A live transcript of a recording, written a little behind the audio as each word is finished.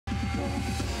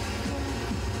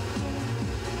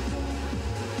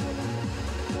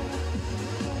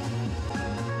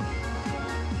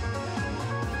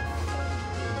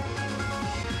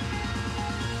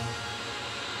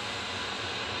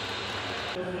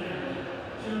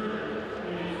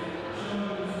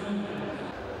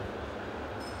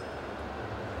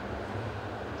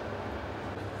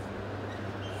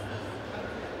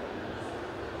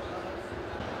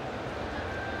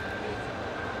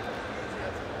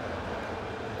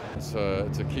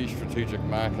It's a key strategic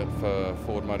market for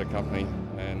Ford Motor Company,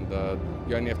 and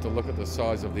you only have to look at the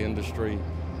size of the industry.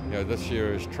 You know, this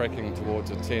year is tracking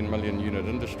towards a 10 million unit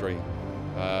industry.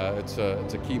 It's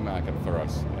a key market for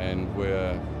us, and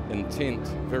we're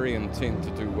very intent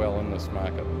to do well in this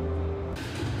market.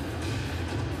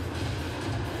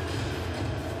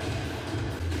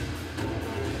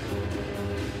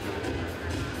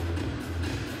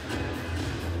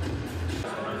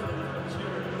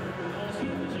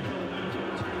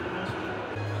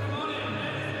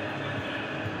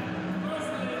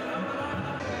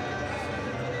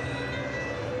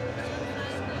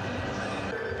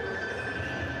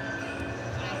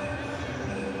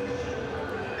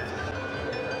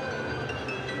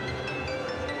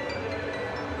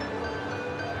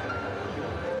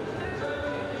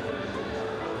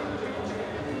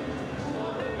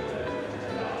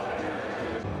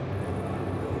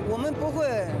我们不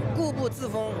会固步自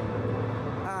封，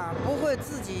不会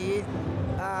自己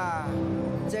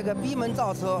这个闭门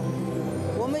造车，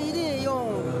我们一定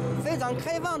用非常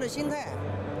开放的心态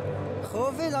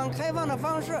和非常开放的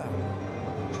方式，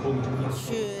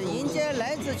去迎接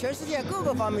来自全世界各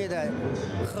个方面的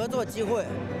合作机会。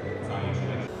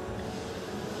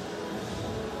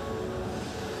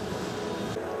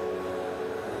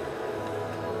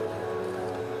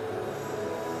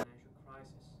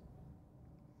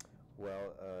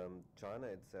Well, China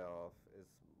itself is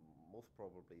most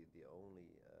probably the only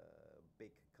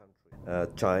big country.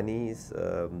 Chinese,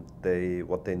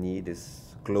 what they need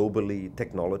is globally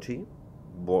technology.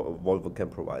 Volvo can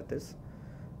provide this.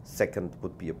 Second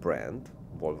would be a brand.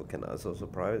 Volvo can also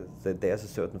provide that there's a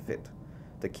certain fit.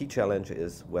 The key challenge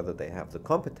is whether they have the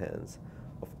competence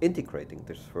of integrating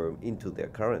this firm into their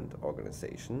current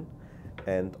organization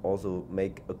and also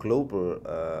make a global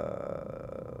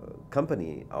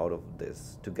company out of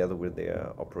this together with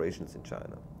their operations in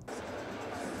China.